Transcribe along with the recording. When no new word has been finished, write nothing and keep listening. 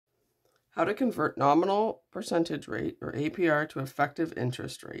How to convert nominal percentage rate, or APR, to effective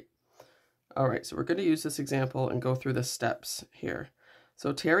interest rate. All right, so we're going to use this example and go through the steps here.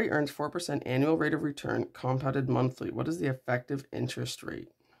 So Terry earns 4% annual rate of return compounded monthly. What is the effective interest rate?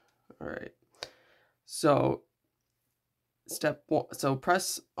 All right, so step one, so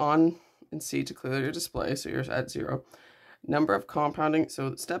press on and C to clear your display, so you're at 0. Number of compounding,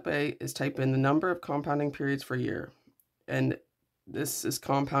 so step A is type in the number of compounding periods for a year, and this is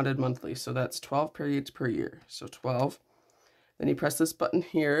compounded monthly, so that's 12 periods per year, so 12. Then you press this button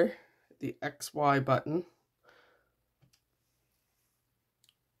here, the XY button,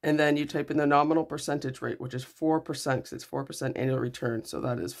 and then you type in the nominal percentage rate, which is 4%, because it's 4% annual return, so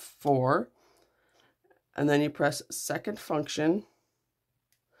that is 4. And then you press second function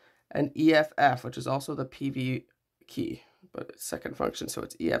and EFF, which is also the PV key, but it's second function, so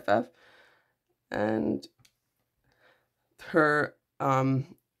it's EFF. And her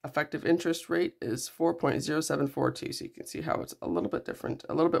effective interest rate is 4.0742, so you can see how it's a little bit different,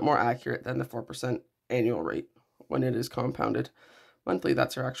 a little bit more accurate than the 4% annual rate when it is compounded monthly.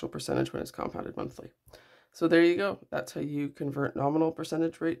 That's her actual percentage when it's compounded monthly. So there you go. That's how you convert nominal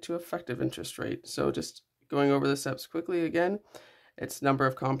percentage rate to effective interest rate. So just going over the steps quickly again, it's number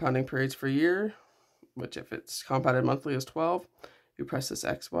of compounding periods per year, which if it's compounded monthly is 12. You press this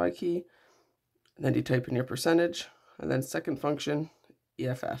XY key, and then you type in your percentage, and then second function,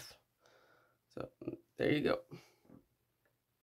 EFF. So there you go.